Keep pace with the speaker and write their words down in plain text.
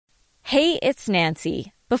Hey, it's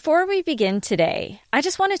Nancy. Before we begin today, I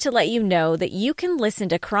just wanted to let you know that you can listen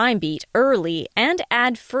to Crime Beat early and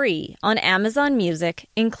ad-free on Amazon Music,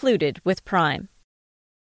 included with Prime.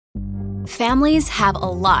 Families have a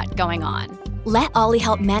lot going on. Let Ollie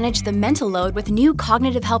help manage the mental load with new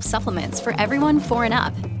cognitive help supplements for everyone 4 and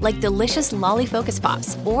up, like delicious Lolly Focus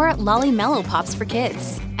Pops or Lolly Mellow Pops for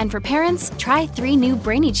kids. And for parents, try 3 new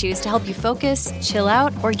Brainy Chews to help you focus, chill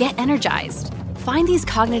out, or get energized. Find these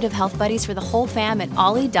cognitive health buddies for the whole fam at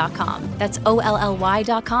ollie.com. That's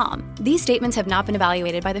OLLY.com. These statements have not been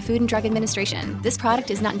evaluated by the Food and Drug Administration. This product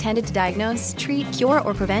is not intended to diagnose, treat, cure,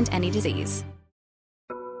 or prevent any disease.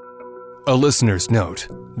 A listener's note.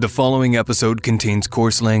 The following episode contains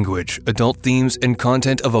coarse language, adult themes, and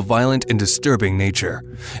content of a violent and disturbing nature,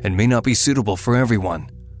 and may not be suitable for everyone.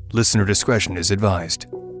 Listener discretion is advised.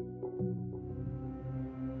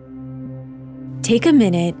 Take a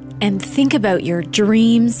minute and think about your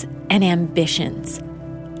dreams and ambitions.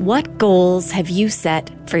 What goals have you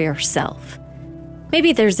set for yourself?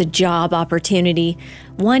 Maybe there's a job opportunity,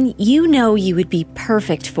 one you know you would be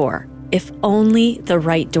perfect for if only the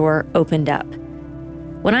right door opened up.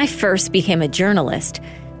 When I first became a journalist,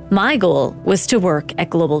 my goal was to work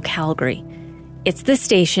at Global Calgary. It's the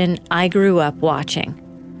station I grew up watching.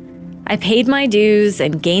 I paid my dues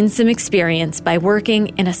and gained some experience by working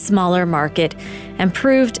in a smaller market and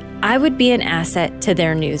proved I would be an asset to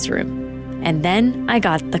their newsroom. And then I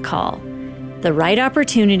got the call. The right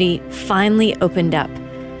opportunity finally opened up,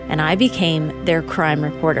 and I became their crime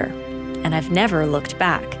reporter. And I've never looked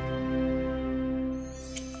back.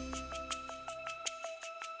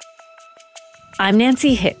 I'm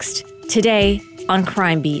Nancy Hixt. Today on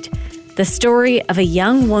Crime Beat, the story of a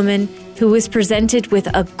young woman who was presented with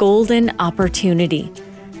a golden opportunity.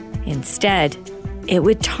 Instead, it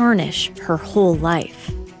would tarnish her whole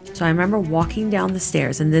life. So I remember walking down the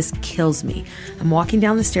stairs, and this kills me. I'm walking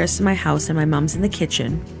down the stairs to my house, and my mom's in the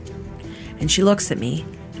kitchen, and she looks at me,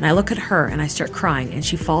 and I look at her, and I start crying, and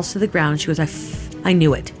she falls to the ground, and she goes, I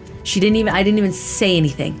knew it. I didn't even say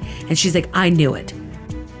anything, and she's like, I knew it.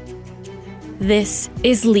 This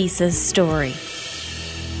is Lisa's story.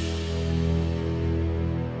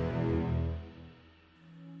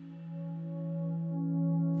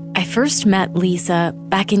 I first met Lisa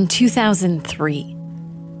back in 2003.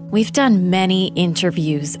 We've done many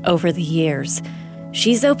interviews over the years.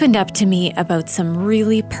 She's opened up to me about some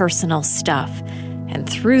really personal stuff, and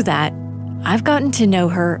through that, I've gotten to know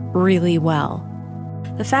her really well.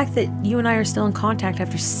 The fact that you and I are still in contact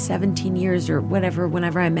after 17 years or whatever,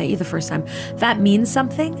 whenever I met you the first time, that means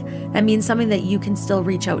something. That means something that you can still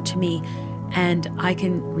reach out to me and I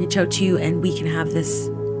can reach out to you and we can have this.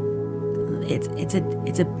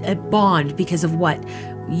 It's a bond because of what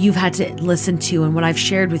you've had to listen to and what I've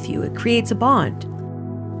shared with you. It creates a bond.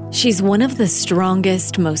 She's one of the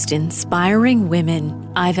strongest, most inspiring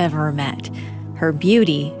women I've ever met. Her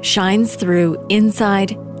beauty shines through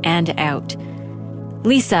inside and out.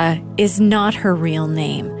 Lisa is not her real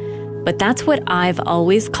name, but that's what I've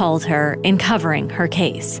always called her in covering her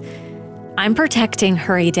case. I'm protecting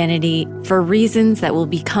her identity for reasons that will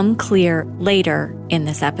become clear later in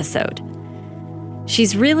this episode.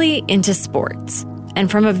 She's really into sports, and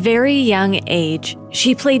from a very young age,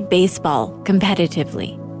 she played baseball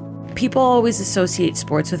competitively. People always associate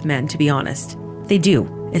sports with men, to be honest. They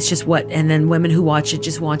do. It's just what, and then women who watch it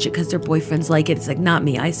just watch it because their boyfriends like it. It's like, not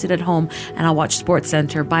me. I sit at home and I'll watch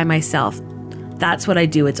SportsCenter by myself. That's what I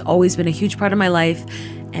do. It's always been a huge part of my life,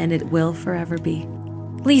 and it will forever be.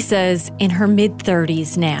 Lisa's in her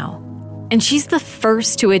mid-30s now, and she's the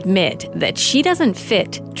first to admit that she doesn't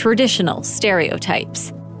fit traditional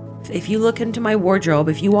stereotypes. If you look into my wardrobe,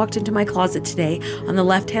 if you walked into my closet today, on the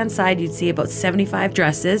left-hand side, you'd see about 75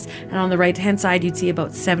 dresses, and on the right-hand side, you'd see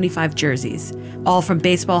about 75 jerseys, all from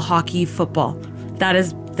baseball, hockey, football. That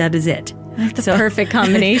is it. The perfect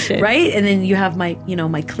combination. Right? And then you have my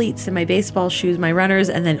cleats and my baseball shoes, my runners,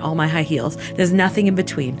 and then all my high heels. There's nothing in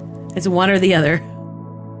between. It's one or the other.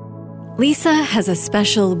 Lisa has a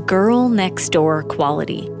special girl next door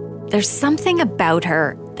quality. There's something about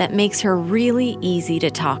her that makes her really easy to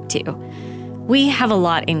talk to. We have a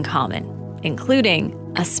lot in common, including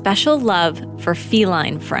a special love for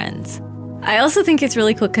feline friends. I also think it's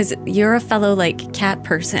really cool because you're a fellow cat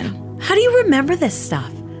person. How do you remember this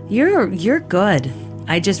stuff? You're good.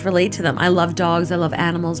 I just relate to them. I love dogs, I love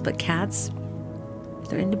animals, but cats,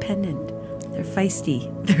 they're independent. They're feisty.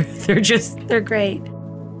 They're great.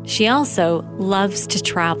 She also loves to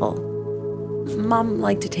travel. Mom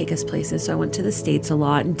liked to take us places, so I went to the States a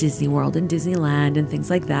lot, and Disney World and Disneyland and things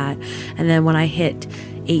like that. And then when I hit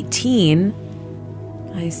 18,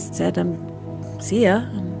 I said, see ya.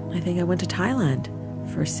 I think I went to Thailand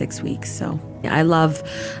for 6 weeks. So I love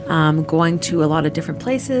going to a lot of different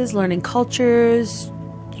places, learning cultures,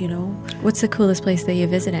 you know. What's the coolest place that you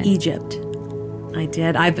visited? Egypt. I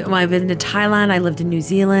did. I've been to Thailand. I lived in New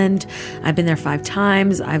Zealand. I've been there 5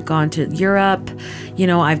 times. I've gone to Europe. You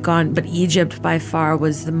know, but Egypt by far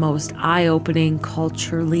was the most eye-opening,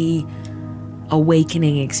 culturally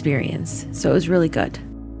awakening experience. So it was really good.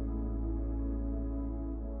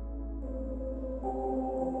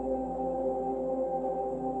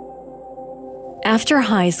 After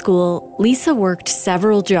high school, Lisa worked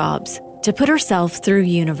several jobs to put herself through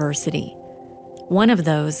university. One of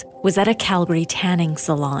those was at a Calgary tanning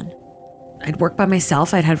salon. I'd work by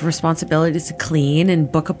myself. I'd have responsibilities to clean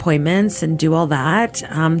and book appointments and do all that.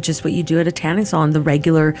 Just what you do at a tanning salon, the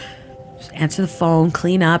regular answer the phone,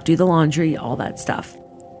 clean up, do the laundry, all that stuff.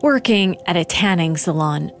 Working at a tanning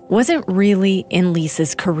salon wasn't really in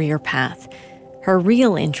Lisa's career path. Her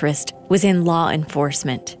real interest was in law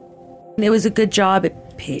enforcement. It was a good job. It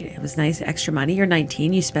paid. It was nice, extra money. You're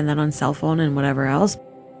 19. You spend that on cell phone and whatever else.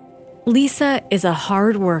 Lisa is a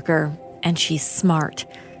hard worker and she's smart.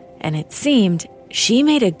 And it seemed she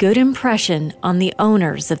made a good impression on the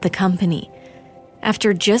owners of the company.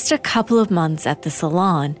 After just a couple of months at the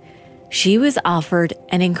salon, she was offered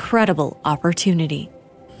an incredible opportunity.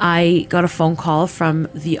 I got a phone call from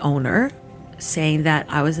the owner saying that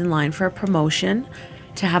I was in line for a promotion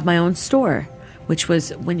to have my own store, which was,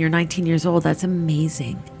 when you're 19 years old, that's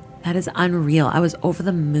amazing. That is unreal. I was over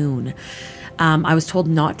the moon. I was told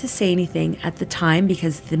not to say anything at the time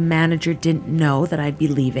because the manager didn't know that I'd be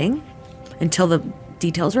leaving until the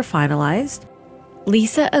details were finalized.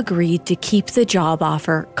 Lisa agreed to keep the job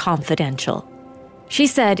offer confidential. She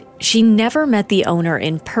said she never met the owner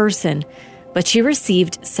in person, but she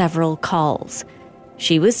received several calls.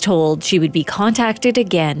 She was told she would be contacted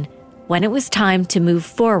again when it was time to move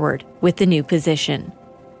forward with the new position.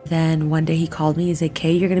 Then one day he called me. He's like,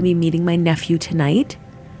 "Kay, you're going to be meeting my nephew tonight.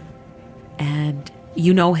 And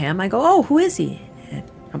you know him." I go, "Oh, who is he?"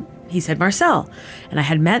 And, he said, "Marcel." And I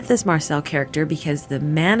had met this Marcel character because the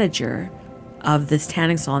manager of this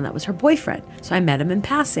tanning salon, that was her boyfriend. So I met him in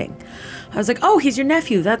passing. I was like, "Oh, he's your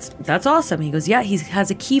nephew. That's awesome." He goes, "Yeah, he has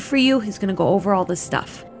a key for you. He's going to go over all this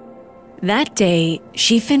stuff." That day,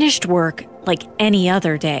 she finished work like any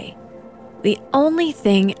other day. The only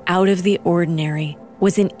thing out of the ordinary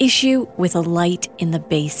was an issue with a light in the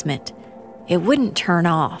basement. It wouldn't turn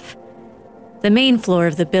off. The main floor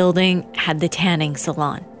of the building had the tanning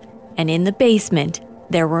salon, and in the basement,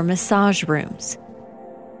 there were massage rooms.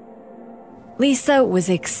 Lisa was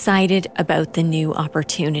excited about the new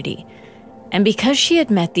opportunity, and because she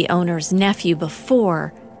had met the owner's nephew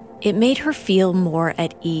before, it made her feel more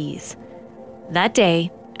at ease. That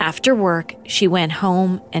day, after work, she went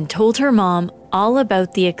home and told her mom all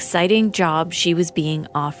about the exciting job she was being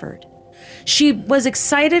offered. She was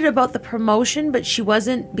excited about the promotion, but she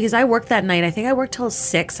wasn't, because I worked that night. I think I worked till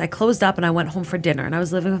 6. I closed up and I went home for dinner, and I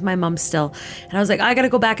was living with my mom still. And I was like, "I got to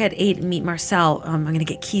go back at 8 and meet Marcel. I'm going to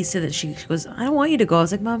get keys to this." She goes, "I don't want you to go." I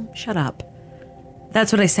was like, "Mom, shut up."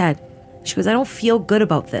 That's what I said. She goes, "I don't feel good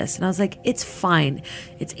about this." And I was like, "It's fine.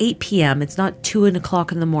 It's 8 p.m. It's not 2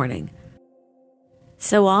 o'clock in the morning."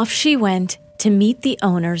 So off she went to meet the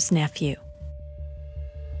owner's nephew.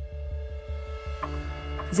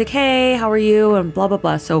 He's like, "Hey, how are you?" And blah, blah,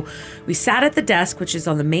 blah. So we sat at the desk, which is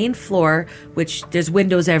on the main floor, which there's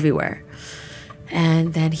windows everywhere.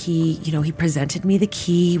 And then he presented me the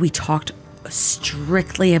key. We talked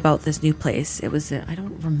strictly about this new place. It was,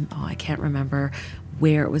 I can't remember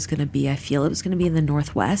where it was going to be. I feel it was going to be in the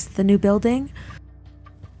Northwest, the new building.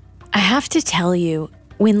 I have to tell you,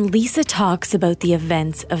 when Lisa talks about the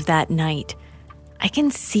events of that night, I can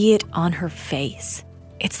see it on her face.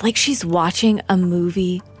 It's like she's watching a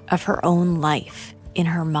movie of her own life in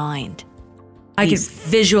her mind. I can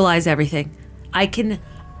visualize everything. I can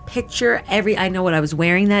picture I know what I was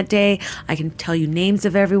wearing that day. I can tell you names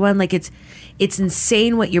of everyone. Like it's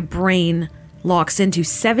insane what your brain locks into.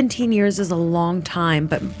 17 years is a long time,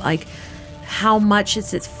 but like how much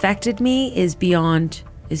it's affected me is beyond.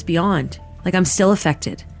 Like I'm still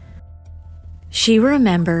affected. She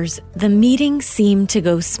remembers the meeting seemed to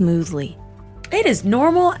go smoothly. It is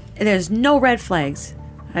normal. There's no red flags.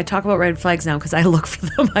 I talk about red flags now because I look for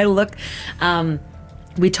them.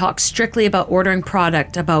 We talk strictly about ordering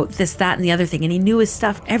product, about this, that, and the other thing. And he knew his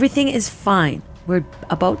stuff. Everything is fine. We're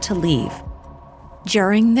about to leave.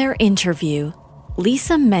 During their interview,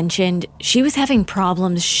 Lisa mentioned she was having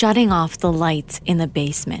problems shutting off the lights in the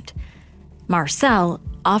basement. Marcel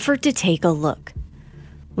offered to take a look.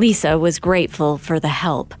 Lisa was grateful for the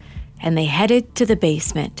help, and they headed to the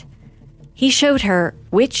basement. He showed her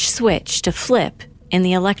which switch to flip in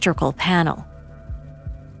the electrical panel.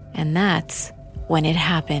 And that's when it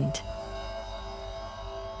happened.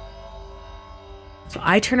 So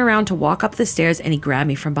I turn around to walk up the stairs and he grabbed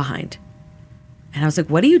me from behind. And I was like,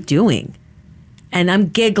 what are you doing? And I'm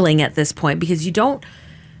giggling at this point because you don't,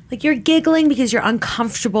 like, you're giggling because you're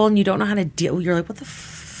uncomfortable and you don't know how to deal. You're like, what the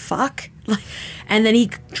fuck? And then he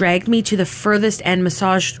dragged me to the furthest end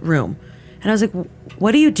massage room. And I was like,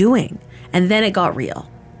 what are you doing? And then it got real.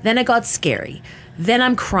 Then it got scary. Then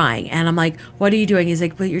I'm crying and I'm like, what are you doing? He's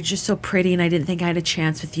like, but you're just so pretty and I didn't think I had a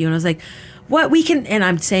chance with you. And I was like, what we can, and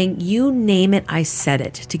I'm saying, you name it, I said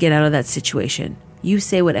it to get out of that situation. You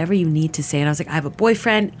say whatever you need to say. And I was like, I have a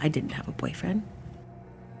boyfriend. I didn't have a boyfriend.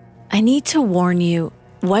 I need to warn you,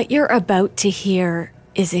 what you're about to hear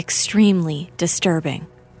is extremely disturbing.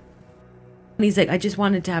 And he's like, I just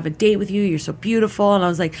wanted to have a date with you. You're so beautiful. And I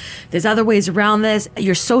was like, there's other ways around this.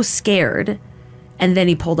 You're so scared. And then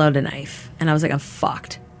he pulled out a knife. And I was like, I'm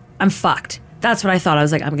fucked. I'm fucked. That's what I thought. I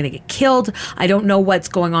was like, I'm going to get killed. I don't know what's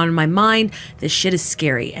going on in my mind. This shit is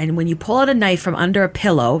scary. And when you pull out a knife from under a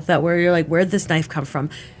pillow, that where you're like, where'd this knife come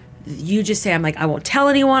from? You just say, I'm like, I won't tell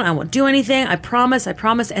anyone. I won't do anything. I promise. I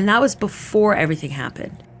promise. And that was before everything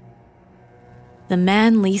happened. The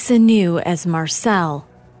man Lisa knew as Marcel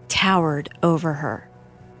towered over her.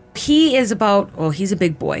 He is about, well, he's a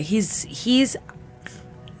big boy. He's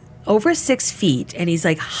over 6 feet and he's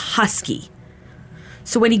like husky.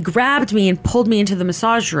 So when he grabbed me and pulled me into the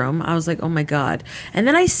massage room, I was like, oh my God. And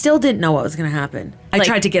then I still didn't know what was going to happen. I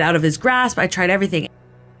tried to get out of his grasp. I tried everything.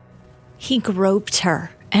 He groped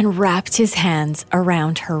her and wrapped his hands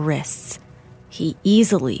around her wrists. He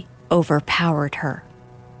easily overpowered her.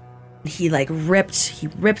 He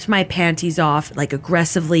ripped my panties off, like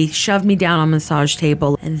aggressively, shoved me down on the massage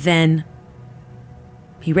table, and then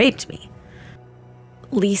he raped me.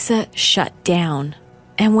 Lisa shut down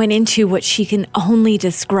and went into what she can only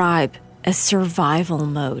describe as survival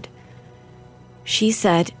mode. She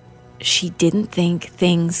said she didn't think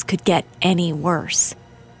things could get any worse,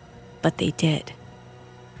 but they did.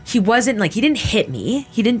 He wasn't like, he didn't hit me.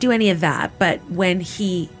 He didn't do any of that. But when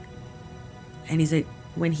he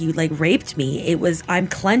raped me, it was, I'm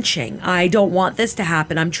clenching. I don't want this to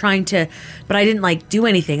happen. I'm trying to, but I didn't like do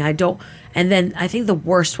anything. And then I think the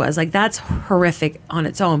worst was like, that's horrific on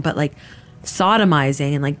its own, but like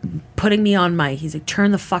sodomizing and like putting me on he's like,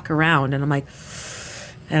 turn the fuck around. And I'm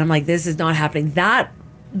like, this is not happening. That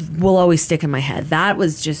will always stick in my head. That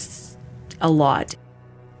was just a lot.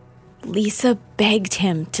 Lisa begged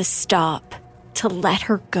him to stop, to let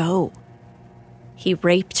her go. He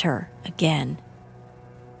raped her again.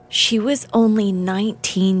 She was only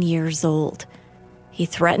 19 years old. He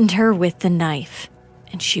threatened her with the knife,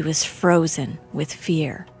 and she was frozen with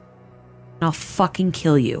fear. I'll fucking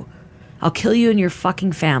kill you. I'll kill you and your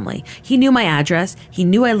fucking family. He knew my address. He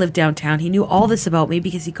knew I lived downtown. He knew all this about me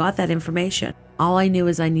because he got that information. All I knew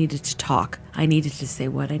is I needed to talk. I needed to say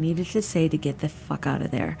what I needed to say to get the fuck out of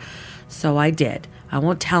there. So I did. I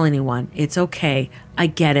won't tell anyone. It's okay. I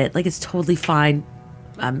get it. Like, it's totally fine.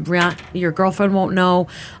 Your girlfriend won't know.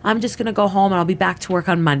 I'm just going to go home and I'll be back to work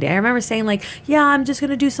on Monday. I remember saying like, yeah, I'm just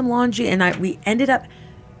going to do some laundry. And we ended up,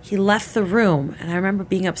 he left the room and I remember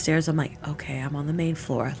being upstairs. I'm like, okay, I'm on the main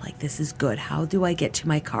floor. Like, this is good. How do I get to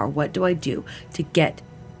my car? What do I do to get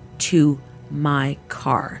to my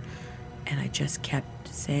car? And I just kept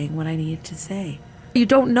saying what I needed to say. You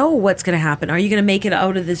don't know what's going to happen. Are you going to make it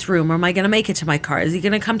out of this room? Or am I going to make it to my car? Is he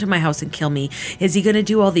going to come to my house and kill me? Is he going to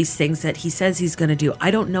do all these things that he says he's going to do? I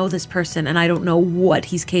don't know this person and I don't know what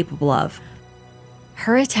he's capable of.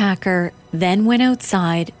 Her attacker then went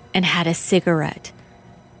outside and had a cigarette.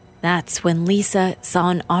 That's when Lisa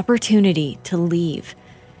saw an opportunity to leave.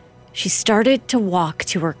 She started to walk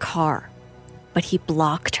to her car, but he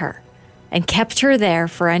blocked her and kept her there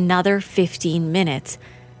for another 15 minutes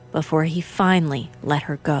before he finally let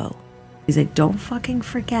her go. He's like, don't fucking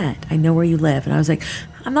forget, I know where you live. And I was like,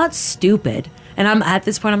 I'm not stupid. And I'm at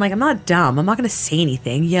this point, I'm like, I'm not dumb. I'm not going to say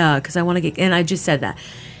anything. Yeah, because I want to get, and I just said that.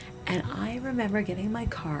 And I remember getting in my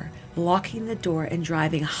car, locking the door and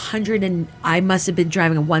driving I must have been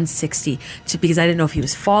driving a 160 because I didn't know if he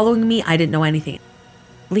was following me. I didn't know anything.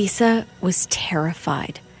 Lisa was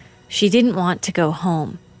terrified. She didn't want to go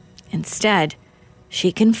home. Instead,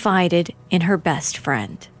 she confided in her best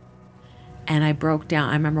friend. And I broke down.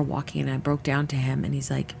 I remember walking and I broke down to him and he's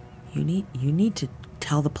like, you need to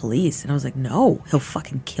tell the police. And I was like, no, he'll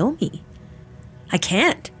fucking kill me. I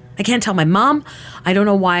can't tell my mom. I don't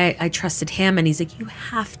know why I trusted him. And he's like, you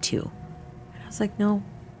have to. And I was like, no.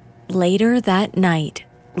 Later that night,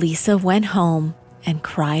 Lisa went home and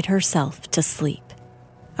cried herself to sleep.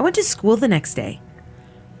 I went to school the next day.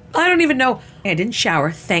 I don't even know. I didn't shower.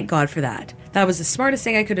 Thank God for that. That was the smartest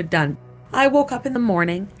thing I could have done. I woke up in the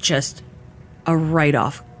morning, just a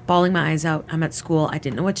write-off, bawling my eyes out. I'm at school. I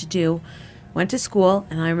didn't know what to do. Went to school,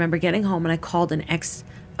 and I remember getting home, and I called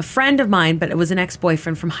a friend of mine, but it was an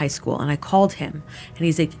ex-boyfriend from high school, and I called him, and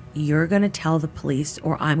he's like, you're going to tell the police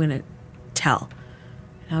or I'm going to tell.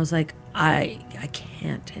 And I was like, I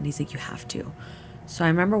can't. And he's like, you have to. So I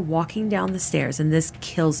remember walking down the stairs, and this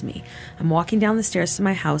kills me. I'm walking down the stairs to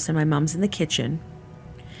my house, and my mom's in the kitchen,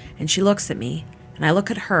 and she looks at me, and I look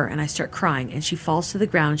at her, and I start crying, and she falls to the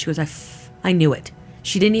ground. She goes, I knew it.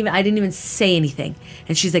 I didn't even say anything.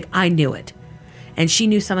 And she's like, I knew it. And she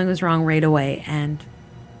knew something was wrong right away. And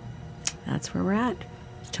that's where we're at.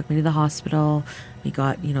 She took me to the hospital. We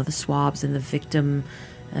got, the swabs and the victim,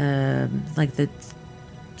 like the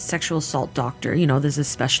sexual assault doctor. There's a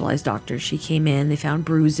specialized doctor. She came in. They found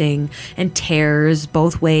bruising and tears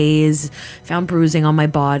both ways. Found bruising on my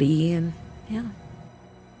body. And yeah.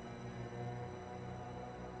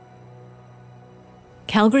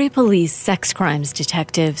 Calgary Police sex crimes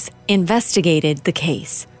detectives investigated the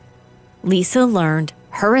case. Lisa learned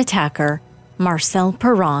her attacker, Marcel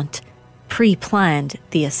Parent, pre-planned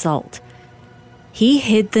the assault. He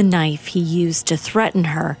hid the knife he used to threaten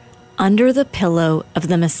her under the pillow of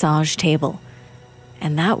the massage table.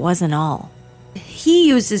 And that wasn't all. He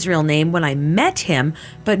used his real name when I met him,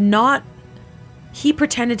 but he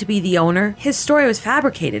pretended to be the owner. His story was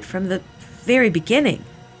fabricated from the very beginning.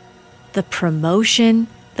 The promotion,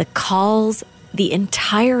 the calls, the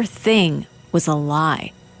entire thing was a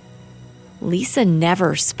lie. Lisa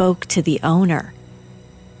never spoke to the owner.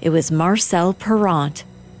 It was Marcel Parent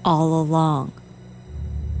all along.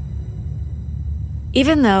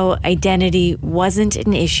 Even though identity wasn't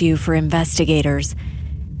an issue for investigators,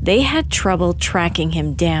 they had trouble tracking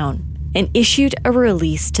him down and issued a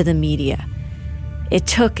release to the media. It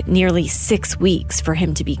took nearly 6 weeks for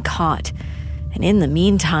him to be caught, and in the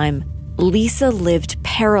meantime, Lisa lived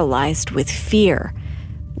paralyzed with fear,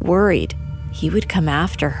 worried he would come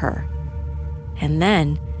after her. And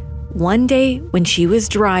then, one day when she was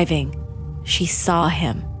driving, she saw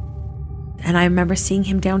him. And I remember seeing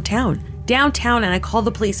him downtown, and I called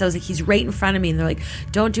the police. I was like, he's right in front of me. And they're like,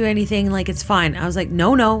 don't do anything, like it's fine. I was like,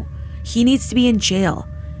 no, he needs to be in jail.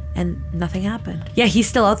 And nothing happened. Yeah, he's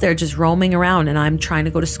still out there just roaming around, and I'm trying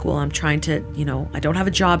to go to school. I'm trying to, I don't have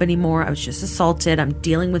a job anymore. I was just assaulted. I'm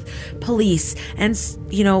dealing with police and,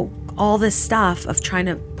 all this stuff of trying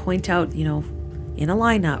to point out, in a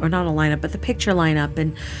lineup, or not a lineup, but the picture lineup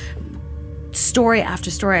and story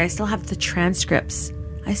after story. I still have the transcripts.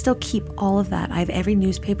 I still keep all of that. I have every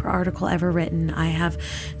newspaper article ever written. I have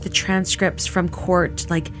the transcripts from court.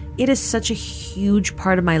 Like, it is such a huge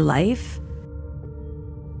part of my life.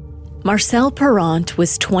 Marcel Parent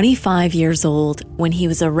was 25 years old when he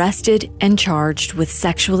was arrested and charged with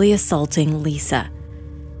sexually assaulting Lisa.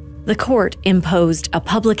 The court imposed a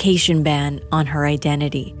publication ban on her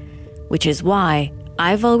identity, which is why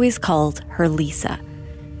I've always called her Lisa.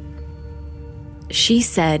 She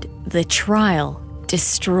said the trial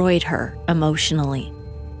destroyed her emotionally.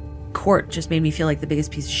 Court just made me feel like the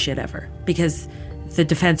biggest piece of shit ever, because the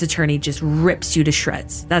defense attorney just rips you to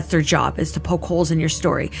shreds. That's their job, is to poke holes in your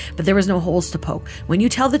story. But there was no holes to poke. When you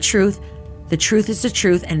tell the truth is the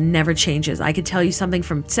truth and never changes. I could tell you something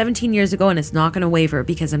from 17 years ago and it's not going to waver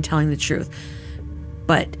because I'm telling the truth.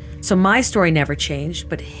 But, so my story never changed,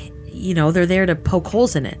 but, they're there to poke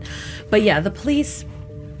holes in it. But yeah, the police,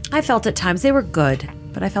 I felt at times they were good,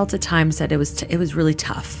 but I felt at times that it was really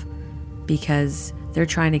tough, because they're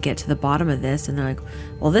trying to get to the bottom of this, and they're like,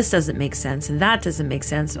 well, this doesn't make sense and that doesn't make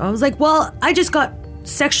sense. I was like, well, I just got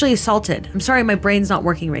sexually assaulted. I'm sorry, my brain's not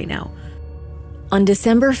working right now. On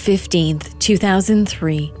December 15th,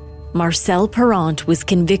 2003, Marcel Parent was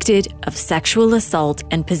convicted of sexual assault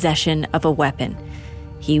and possession of a weapon.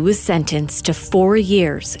 He was sentenced to 4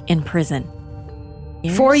 years in prison.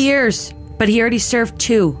 4 years, but he already served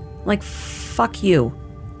 2. Like, fuck you.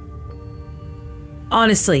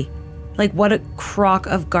 Honestly. Like, what a crock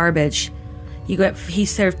of garbage. He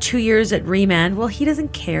served 2 years at remand. Well, he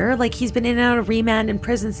doesn't care. Like, he's been in and out of remand in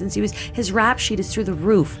prison since his rap sheet is through the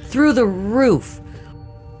roof. Through the roof.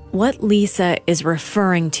 What Lisa is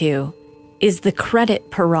referring to is the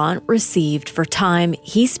credit Parent received for time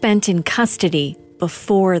he spent in custody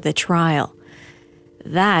before the trial.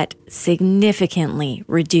 That significantly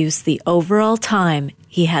reduced the overall time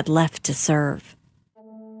he had left to serve.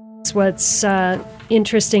 What's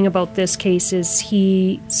interesting about this case is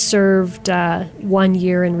he served 1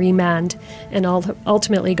 year in remand and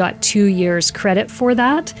ultimately got 2 years credit for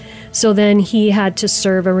that. So then he had to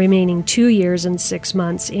serve a remaining 2 years and 6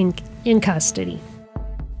 months in custody.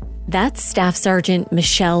 That's Staff Sergeant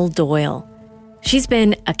Michelle Doyle. She's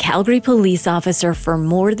been a Calgary police officer for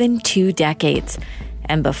more than 2 decades.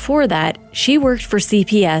 And before that, she worked for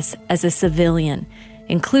CPS as a civilian,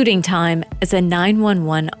 including time as a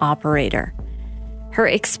 911 operator. Her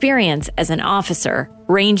experience as an officer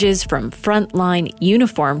ranges from frontline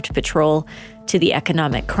uniformed patrol to the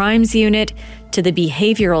Economic Crimes Unit to the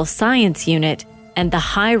Behavioral Science Unit and the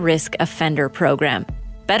High Risk Offender Program,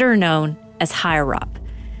 better known as HIROP.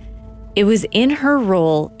 It was in her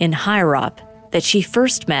role in HIROP that she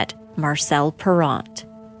first met Marcel Parent.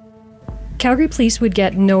 Calgary Police would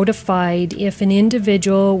get notified if an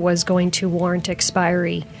individual was going to warrant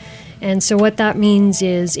expiry. And so what that means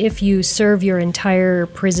is if you serve your entire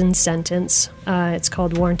prison sentence, it's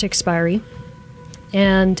called warrant expiry.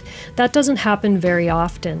 And that doesn't happen very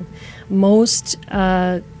often. Most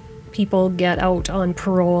people get out on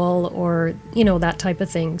parole or, that type of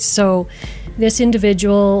thing. So this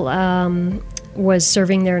individual was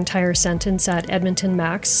serving their entire sentence at Edmonton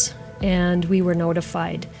Max, and we were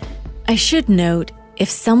notified. I should note, if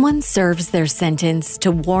someone serves their sentence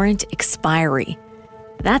to warrant expiry,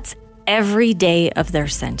 that's every day of their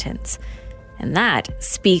sentence. And that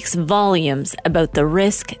speaks volumes about the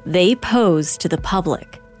risk they pose to the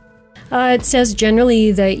public. It says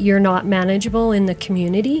generally that you're not manageable in the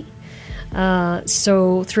community.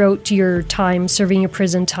 So throughout your time serving your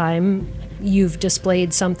prison time, you've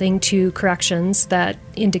displayed something to corrections that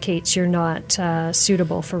indicates you're not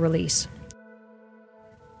suitable for release.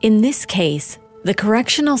 In this case, the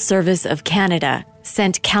Correctional Service of Canada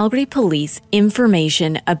sent Calgary Police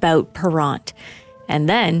information about Parent, and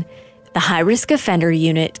then the High Risk Offender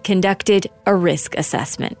Unit conducted a risk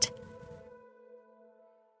assessment.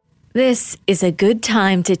 This is a good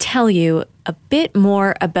time to tell you a bit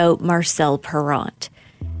more about Marcel Parent.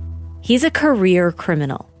 He's a career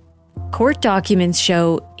criminal. Court documents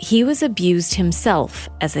show he was abused himself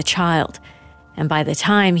as a child, and by the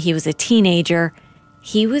time he was a teenager,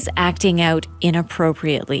 he was acting out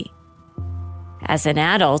inappropriately. As an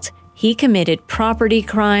adult, he committed property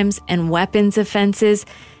crimes and weapons offenses,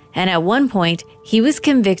 and at one point, he was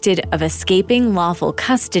convicted of escaping lawful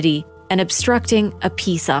custody and obstructing a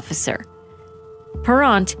peace officer.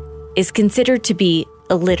 Parent is considered to be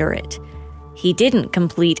illiterate. He didn't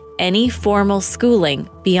complete any formal schooling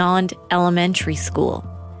beyond elementary school.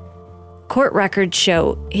 Court records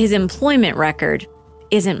show his employment record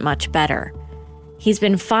isn't much better. He's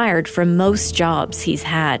been fired from most jobs he's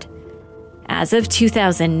had. As of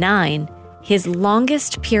 2009, his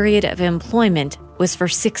longest period of employment was for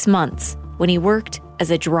 6 months when he worked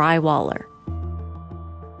as a drywaller.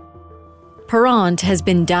 Parent has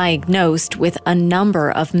been diagnosed with a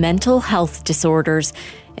number of mental health disorders,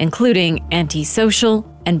 including antisocial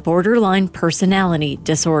and borderline personality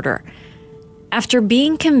disorder. After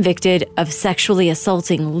being convicted of sexually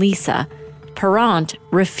assaulting Lisa, Parent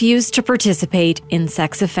refused to participate in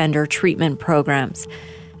sex offender treatment programs.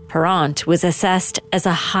 Parent was assessed as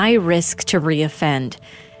a high risk to reoffend.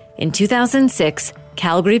 In 2006,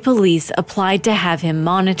 Calgary Police applied to have him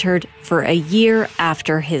monitored for a year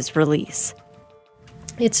after his release.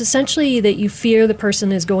 It's essentially that you fear the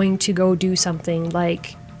person is going to go do something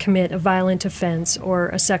like commit a violent offense or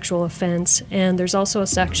a sexual offense, and there's also a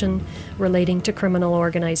section relating to criminal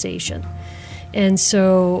organization. And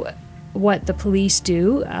so what the police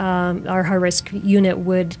do, our high-risk unit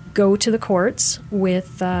would go to the courts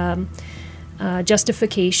with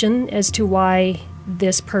justification as to why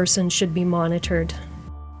this person should be monitored.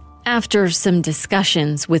 After some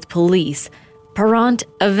discussions with police, Parent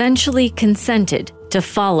eventually consented to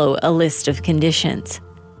follow a list of conditions.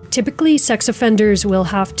 Typically, sex offenders will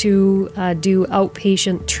have to do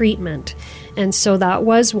outpatient treatment. And so that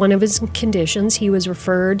was one of his conditions. He was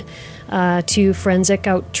referred to forensic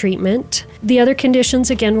out treatment. The other conditions,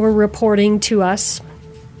 again, were reporting to us.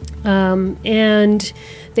 And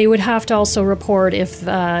they would have to also report if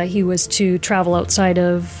he was to travel outside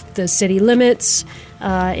of the city limits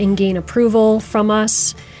and gain approval from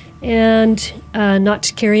us, and not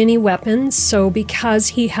to carry any weapons. So because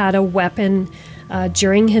he had a weapon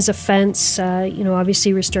during his offense,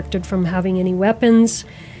 obviously restricted from having any weapons,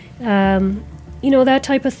 that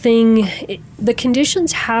type of thing. The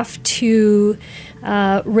conditions have to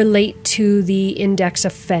relate to the index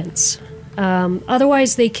offense.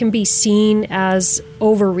 Otherwise, they can be seen as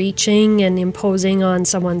overreaching and imposing on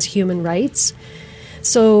someone's human rights.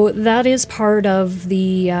 So that is part of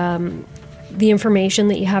the information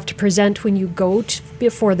that you have to present when you go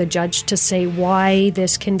before the judge to say why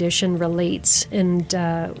this condition relates and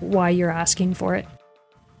why you're asking for it.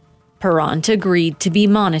 Parent agreed to be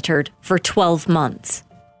monitored for 12 months.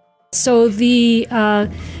 So the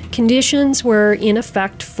conditions were in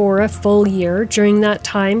effect for a full year. During that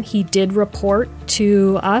time, he did report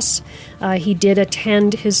to us. He did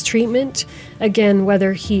attend his treatment. Again,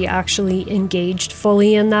 whether he actually engaged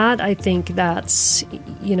fully in that, I think that's,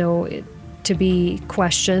 to be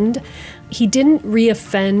questioned. He didn't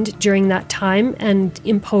reoffend during that time and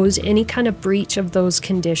impose any kind of breach of those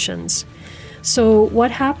conditions. So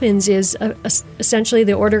what happens is essentially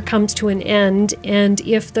the order comes to an end, and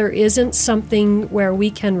if there isn't something where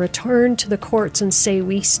we can return to the courts and say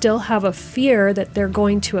we still have a fear that they're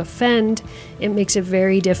going to offend, it makes it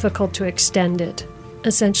very difficult to extend it.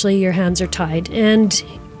 Essentially, your hands are tied. And,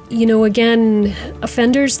 again,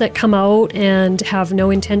 offenders that come out and have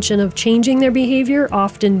no intention of changing their behavior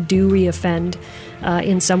often do reoffend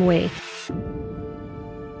in some way.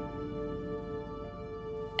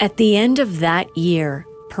 At the end of that year,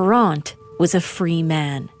 Parent was a free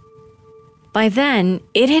man. By then,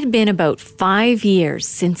 it had been about 5 years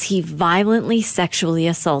since he violently sexually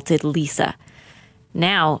assaulted Lisa.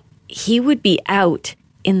 Now, he would be out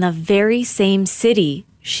in the very same city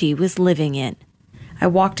she was living in. I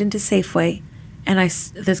walked into Safeway, and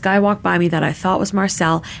this guy walked by me that I thought was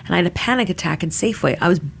Marcel, and I had a panic attack in Safeway. I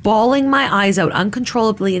was bawling my eyes out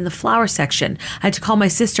uncontrollably in the flower section. I had to call my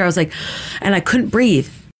sister. I was like, and I couldn't breathe.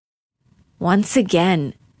 Once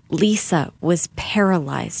again, Lisa was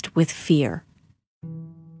paralyzed with fear.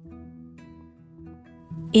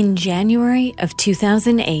 In January of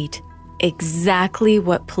 2008, exactly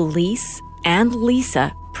what police and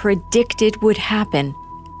Lisa predicted would happen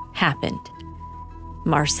happened.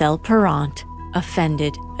 Marcel Parent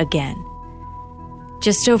offended again.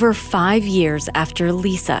 Just over 5 years after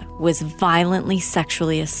Lisa was violently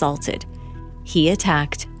sexually assaulted, he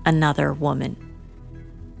attacked another woman.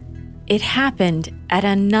 It happened at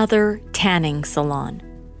another tanning salon.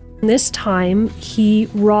 This time, he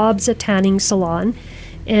robs a tanning salon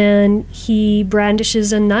and he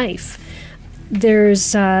brandishes a knife.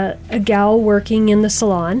 There's a gal working in the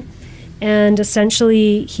salon, and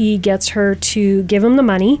essentially he gets her to give him the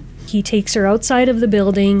money. He takes her outside of the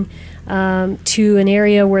building to an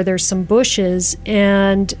area where there's some bushes,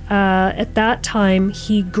 and at that time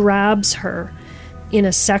he grabs her in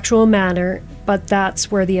a sexual manner, but that's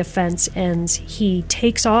where the offense ends. He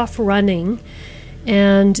takes off running,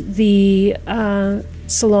 and the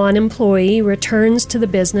salon employee returns to the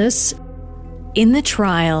business. In the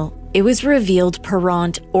trial, it was revealed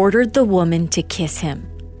Parent ordered the woman to kiss him.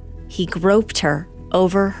 He groped her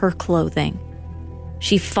over her clothing.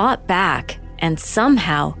 She fought back and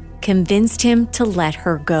somehow convinced him to let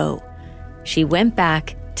her go. She went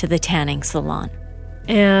back to the tanning salon.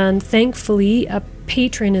 And thankfully, a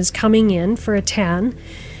patron is coming in for a tan,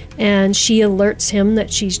 and she alerts him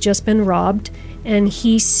that she's just been robbed, and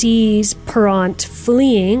he sees Parent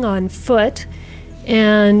fleeing on foot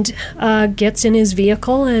and gets in his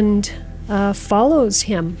vehicle and follows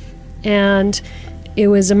him. And it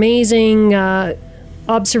was amazing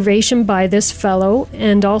observation by this fellow,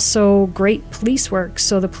 and also great police work.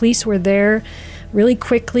 So the police were there really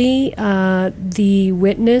quickly. The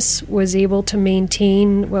witness was able to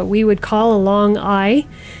maintain what we would call a long eye,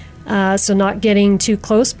 so not getting too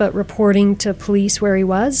close, but reporting to police where he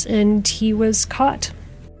was, and he was caught.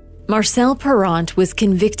 Marcel Parent was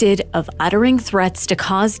convicted of uttering threats to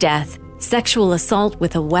cause death, sexual assault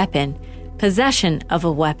with a weapon, possession of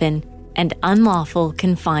a weapon, and unlawful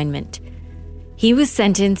confinement. He was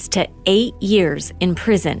sentenced to 8 years in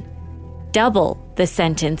prison, double the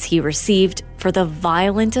sentence he received for the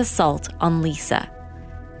violent assault on Lisa.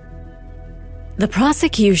 The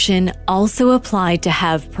prosecution also applied to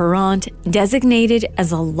have Parent designated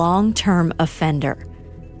as a long-term offender.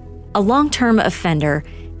 A long-term offender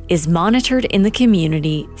is monitored in the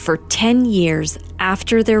community for 10 years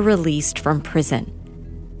after they're released from prison.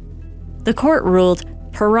 The court ruled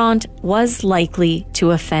Parent was likely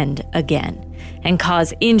to offend again and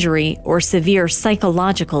cause injury or severe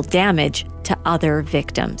psychological damage to other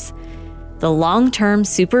victims. The long-term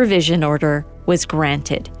supervision order was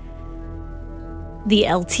granted. The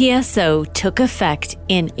LTSO took effect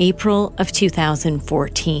in April of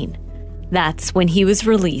 2014. That's when he was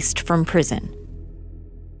released from prison.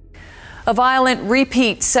 A violent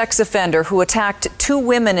repeat sex offender who attacked 2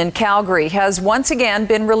 women in Calgary has once again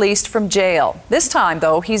been released from jail. This time,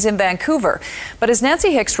 though, he's in Vancouver. But as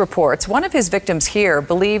Nancy Hicks reports, one of his victims here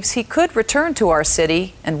believes he could return to our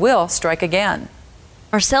city and will strike again.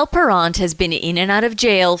 Marcel Parent has been in and out of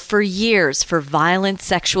jail for years for violent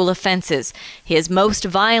sexual offenses. His most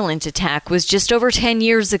violent attack was just over 10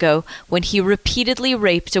 years ago when he repeatedly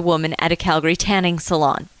raped a woman at a Calgary tanning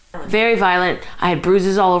salon. Very violent. I had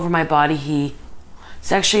bruises all over my body. He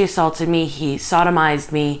sexually assaulted me. He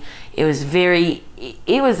sodomized me. It was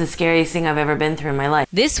the scariest thing I've ever been through in my life.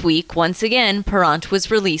 This week, once again, Parent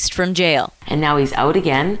was released from jail. And now he's out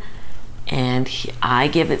again. And I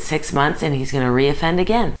give it 6 months and he's going to reoffend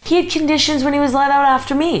again. He had conditions when he was let out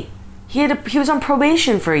after me. He was on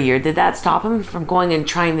probation for a year. Did that stop him from going and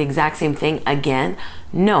trying the exact same thing again?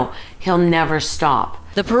 No, he'll never stop.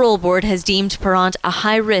 The parole board has deemed Parent a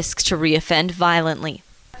high risk to reoffend violently.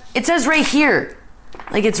 It says right here,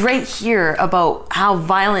 it's right here about how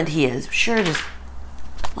violent he is. Sure, just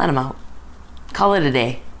let him out. Call it a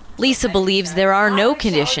day. Lisa believes there are no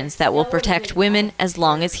conditions that will protect women as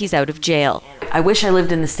long as he's out of jail. I wish I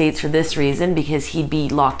lived in the States for this reason, because he'd be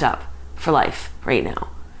locked up for life right now.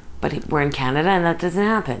 But we're in Canada and that doesn't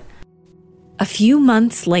happen. A few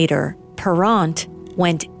months later, Parent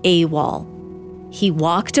went AWOL. He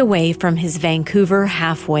walked away from his Vancouver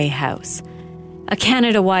halfway house. A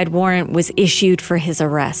Canada-wide warrant was issued for his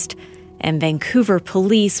arrest, and Vancouver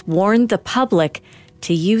police warned the public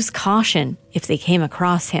to use caution if they came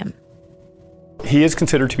across him. He is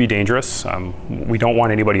considered to be dangerous. We don't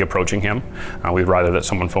want anybody approaching him. We'd rather that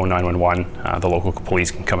someone phone 911. The local police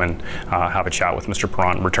can come and have a chat with Mr.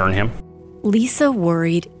 Parent and return him. Lisa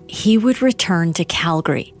worried he would return to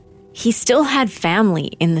Calgary. He still had family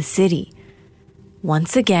in the city.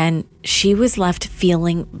 Once again, she was left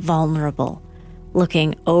feeling vulnerable,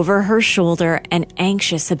 looking over her shoulder and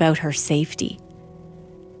anxious about her safety.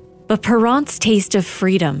 But Parent's taste of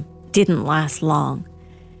freedom didn't last long.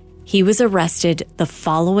 He was arrested the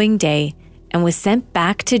following day and was sent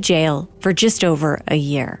back to jail for just over a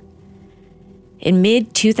year. In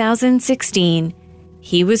mid-2016,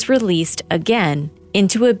 he was released again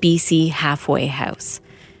into a BC halfway house.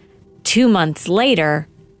 2 months later,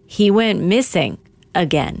 he went missing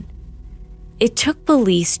again. It took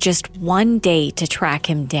police just 1 day to track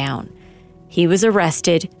him down. He was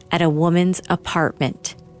arrested at a woman's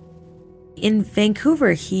apartment. In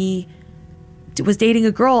Vancouver, he was dating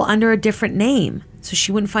a girl under a different name, so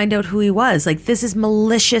she wouldn't find out who he was. This is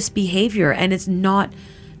malicious behavior, and it's not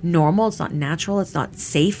normal, it's not natural, it's not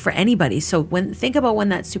safe for anybody. So think about when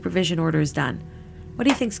that supervision order is done. What do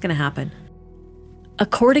you think is going to happen?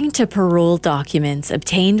 According to parole documents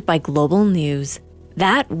obtained by Global News,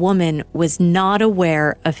 that woman was not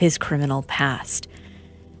aware of his criminal past.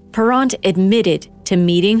 Parent admitted to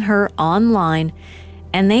meeting her online,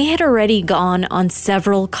 and they had already gone on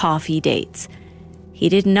several coffee dates. He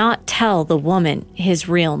did not tell the woman his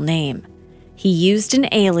real name. He used an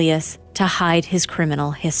alias to hide his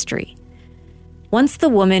criminal history. Once the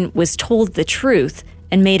woman was told the truth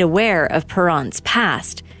and made aware of Parent's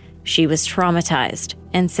past, she was traumatized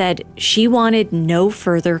and said she wanted no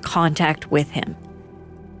further contact with him.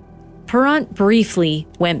 Parent briefly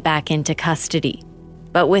went back into custody,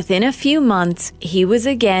 but within a few months, he was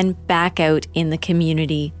again back out in the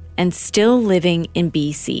community and still living in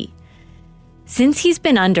BC. Since he's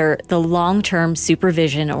been under the long-term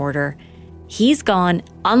supervision order, he's gone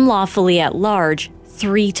unlawfully at large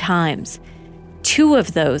 3 times. 2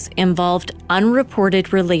 of those involved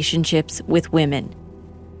unreported relationships with women.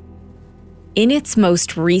 In its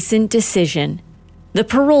most recent decision, the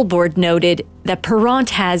parole board noted that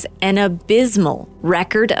Parent has an abysmal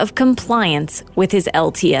record of compliance with his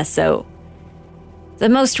LTSO. The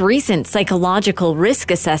most recent psychological risk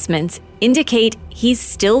assessments indicate he's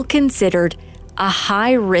still considered a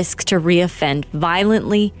high risk to reoffend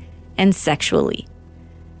violently and sexually.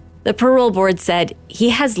 The parole board said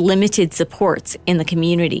he has limited supports in the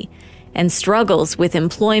community and struggles with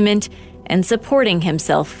employment and supporting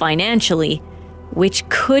himself financially, which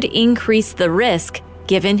could increase the risk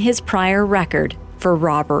given his prior record for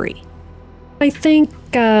robbery. I think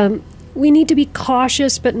we need to be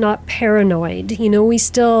cautious but not paranoid. We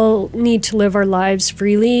still need to live our lives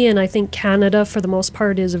freely, and I think Canada, for the most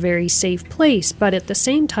part, is a very safe place. But at the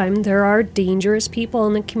same time, there are dangerous people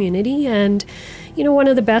in the community, and one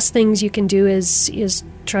of the best things you can do is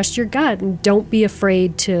trust your gut, and don't be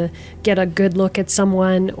afraid to get a good look at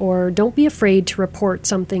someone, or don't be afraid to report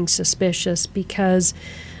something suspicious, because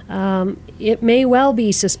it may well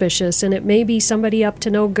be suspicious, and it may be somebody up to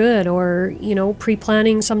no good, or,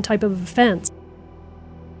 pre-planning some type of offense.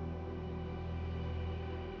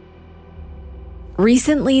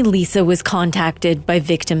 Recently, Lisa was contacted by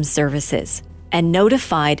Victim Services and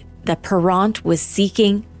notified that Parent was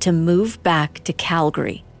seeking to move back to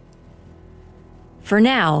Calgary. For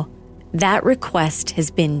now, That request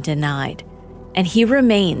has been denied, and he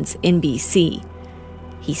remains in BC.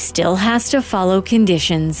 He still has to follow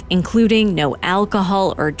conditions, including no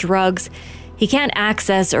alcohol or drugs. He can't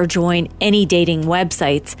access or join any dating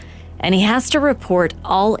websites, and he has to report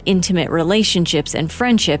all intimate relationships and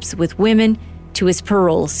friendships with women to his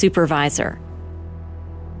parole supervisor.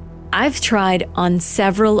 I've tried on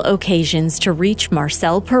several occasions to reach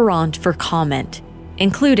Marcel Parent for comment,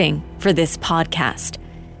 including for this podcast.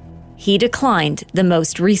 He declined the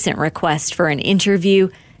most recent request for an interview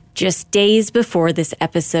just days before this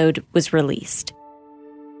episode was released.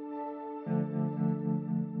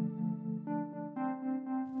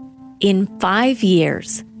 In 5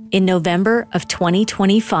 years, in November of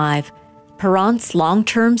 2025, Parent's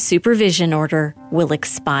long-term supervision order will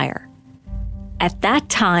expire. At that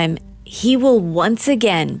time, he will once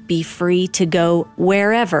again be free to go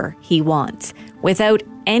wherever he wants, without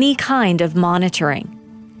any kind of monitoring.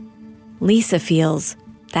 Lisa feels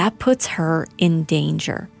that puts her in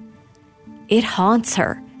danger. It haunts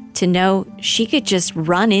her to know she could just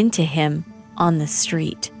run into him on the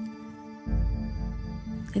street.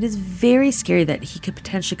 It is very scary that he could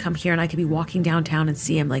potentially come here and I could be walking downtown and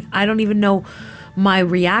see him. Like, I don't even know my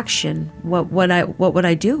reaction. What would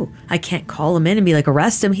I do? I can't call him in and be like,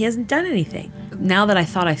 arrest him. He hasn't done anything. Now that I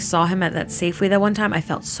thought I saw him at that Safeway that one time, I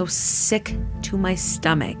felt so sick to my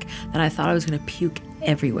stomach that I thought I was going to puke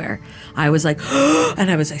everywhere. I was like, and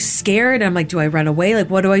I was like scared. I'm like, do I run away? Like,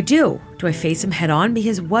 what do I do? Do I face him head on?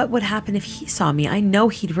 Because what would happen if he saw me? I know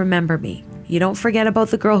he'd remember me. You don't forget about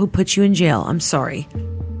the girl who put you in jail. I'm sorry.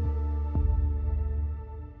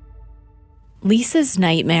 Lisa's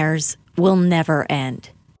nightmares will never end.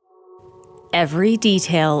 Every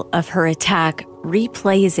detail of her attack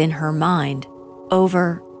replays in her mind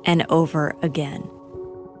over and over again.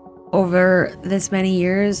 Over this many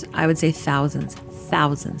years, I would say thousands.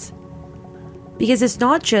 Because it's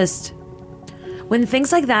not just, when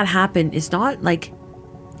things like that happen, it's not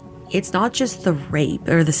just the rape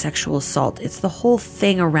or the sexual assault. It's the whole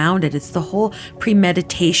thing around it. It's the whole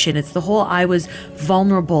premeditation. It's the whole I was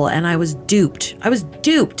vulnerable and I was duped. I was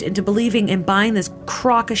duped into believing and buying this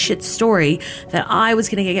crock of shit story that I was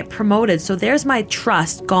going to get promoted. So there's my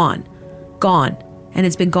trust gone. And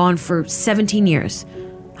it's been gone for 17 years.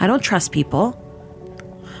 I don't trust people.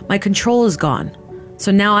 My control is gone.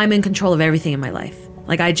 So now I'm in control of everything in my life.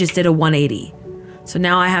 Like, I just did a 180. So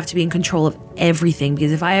now I have to be in control of everything,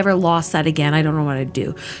 because if I ever lost that again, I don't know what I'd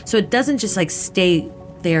do. So it doesn't just like stay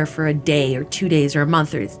there for a day or 2 days or a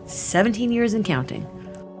month, or 17 years and counting.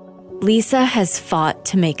 Lisa has fought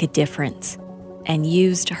to make a difference and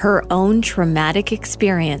used her own traumatic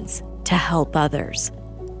experience to help others.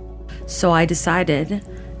 So I decided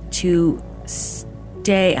to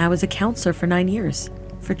stay. I was a counselor for 9 years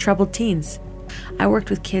for troubled teens. I worked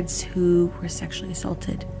with kids who were sexually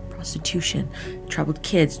assaulted, prostitution, troubled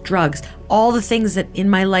kids, drugs, all the things that in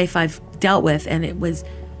my life I've dealt with. And it was,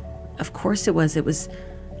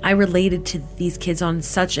 I related to these kids on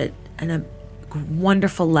such a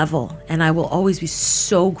wonderful level. And I will always be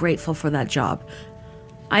so grateful for that job.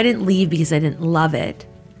 I didn't leave because I didn't love it.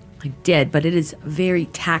 I did, but it is very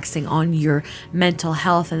taxing on your mental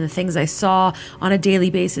health, and the things I saw on a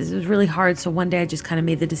daily basis. It was really hard. So one day I just kind of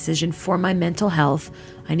made the decision for my mental health.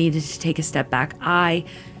 I needed to take a step back.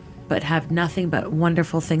 But have nothing but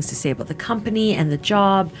wonderful things to say about the company and the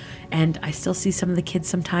job. And I still see some of the kids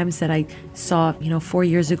sometimes that I saw, 4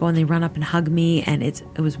 years ago, and they run up and hug me, and it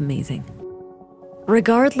was amazing.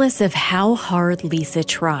 Regardless of how hard Lisa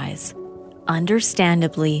tries,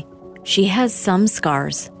 understandably, she has some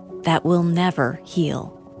scars that will never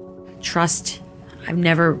heal. Trust, I've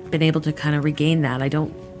never been able to kind of regain that.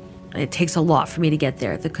 It takes a lot for me to get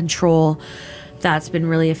there. The control, that's been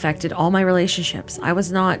really affected all my relationships. I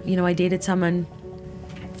was not, I dated someone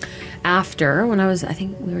after when I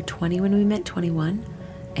think we were 20 when we met, 21.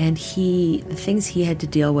 And the things he had to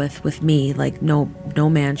deal with me, like no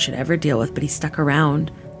man should ever deal with, but he stuck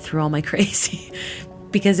around through all my crazy.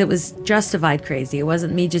 Because it was justified crazy. It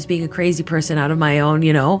wasn't me just being a crazy person out of my own,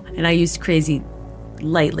 and I used crazy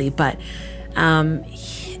lightly, but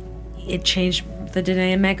it changed the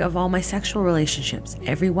dynamic of all my sexual relationships,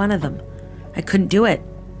 every one of them. I couldn't do it.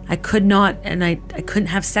 I could not, and I couldn't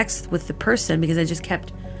have sex with the person because I just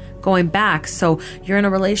kept going back. So you're in a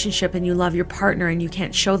relationship and you love your partner and you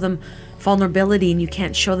can't show them vulnerability and you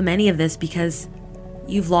can't show them any of this because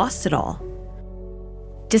you've lost it all.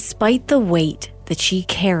 Despite the weight that she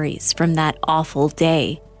carries from that awful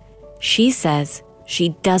day, she says she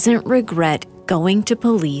doesn't regret going to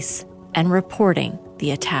police and reporting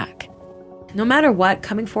the attack. No matter what,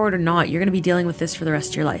 coming forward or not, you're going to be dealing with this for the rest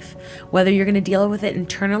of your life. Whether you're going to deal with it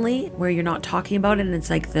internally, where you're not talking about it and it's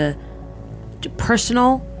like the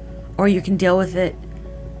personal, or you can deal with it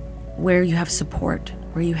where you have support,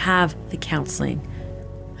 where you have the counseling.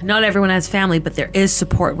 Not everyone has family, but there is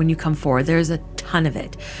support when you come forward. There's a ton of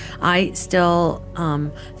it. I still,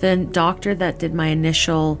 the doctor that did my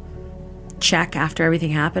initial check after everything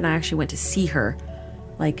happened, I actually went to see her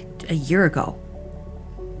like a year ago.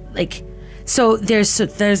 So there's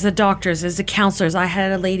the doctors, there's the counselors. I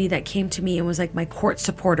had a lady that came to me and was like my court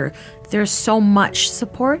supporter. There's so much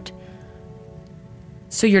support.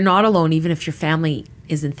 So you're not alone, even if your family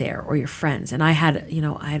isn't there or your friends. And I had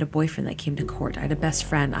a boyfriend that came to court. I had a best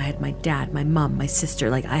friend. I had my dad, my mom, my sister.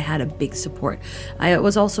 Like, I had a big support. It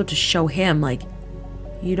was also to show him, like,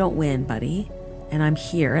 you don't win, buddy. And I'm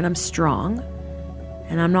here and I'm strong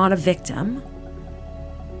and I'm not a victim.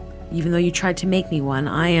 Even though you tried to make me one,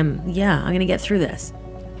 I'm going to get through this.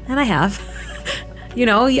 And I have.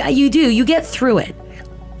 You do. You get through it.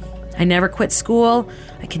 I never quit school.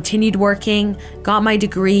 I continued working, got my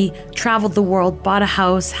degree, traveled the world, bought a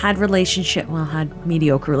house, had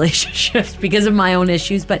mediocre relationships because of my own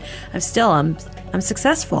issues, but I'm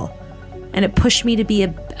successful. And it pushed me to be a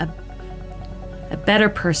better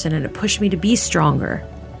person, and it pushed me to be stronger.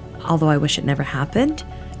 Although I wish it never happened,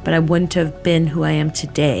 but I wouldn't have been who I am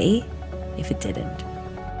today if it didn't.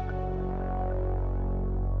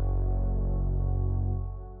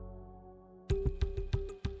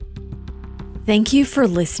 Thank you for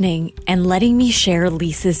listening and letting me share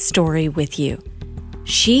Lisa's story with you.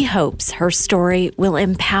 She hopes her story will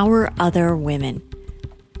empower other women.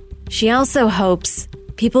 She also hopes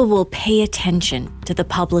people will pay attention to the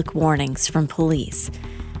public warnings from police.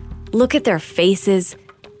 Look at their faces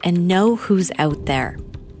and know who's out there.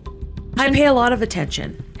 I pay a lot of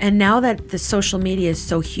attention. And now that the social media is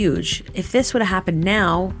so huge, if this would have happened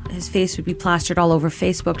now, his face would be plastered all over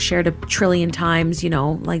Facebook, shared 1 trillion times,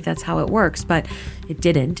 like that's how it works. But it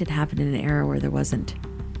didn't. It happened in an era where there wasn't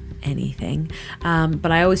anything.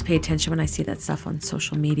 But I always pay attention when I see that stuff on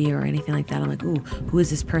social media or anything like that. I'm like, ooh, who is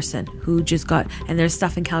this person? Who just got... And there's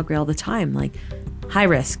stuff in Calgary all the time, like high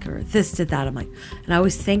risk or this did that. I'm like... And I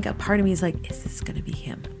always think, a part of me is like, is this going to be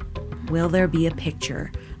him? Will there be a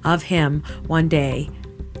picture of him one day?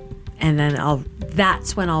 And then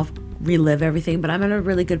that's when I'll relive everything. But I'm in a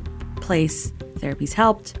really good place. Therapy's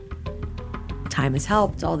helped. Time has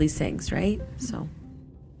helped. All these things, right? So...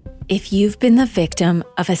 If you've been the victim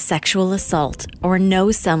of a sexual assault or know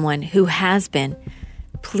someone who has been,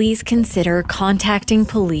 please consider contacting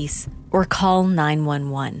police or call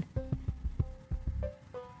 911.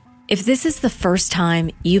 If this is the first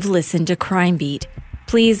time you've listened to Crime Beat,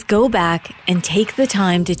 please go back and take the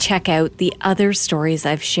time to check out the other stories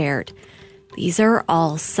I've shared. These are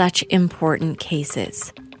all such important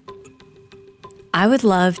cases. I would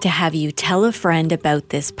love to have you tell a friend about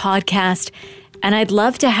this podcast, and I'd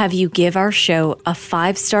love to have you give our show a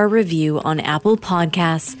 5-star review on Apple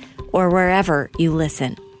Podcasts or wherever you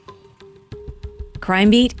listen. Crime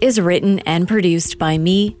Beat is written and produced by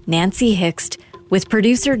me, Nancy Hixt, with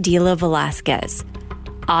producer Dila Velasquez.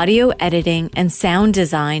 Audio editing and sound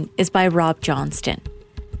design is by Rob Johnston.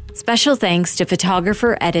 Special thanks to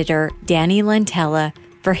photographer-editor Danny Lentella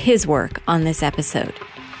for his work on this episode.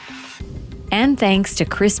 And thanks to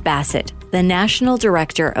Chris Bassett, the National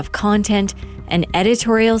Director of Content and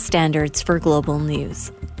Editorial Standards for Global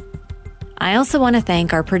News. I also want to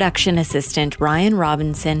thank our production assistant, Ryan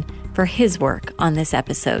Robinson, for his work on this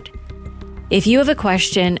episode. If you have a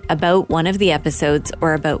question about one of the episodes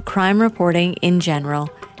or about crime reporting in general,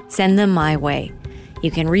 send them my way.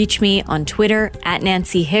 You can reach me on Twitter at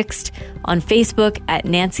Nancy Hixt, on Facebook at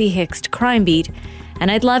Nancy Hixt Crime Beat, and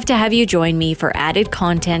I'd love to have you join me for added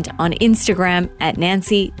content on Instagram at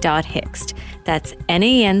nancy.hixt. That's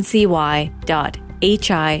nancy.hixt.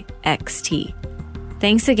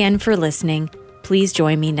 Thanks again for listening. Please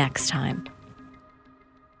join me next time.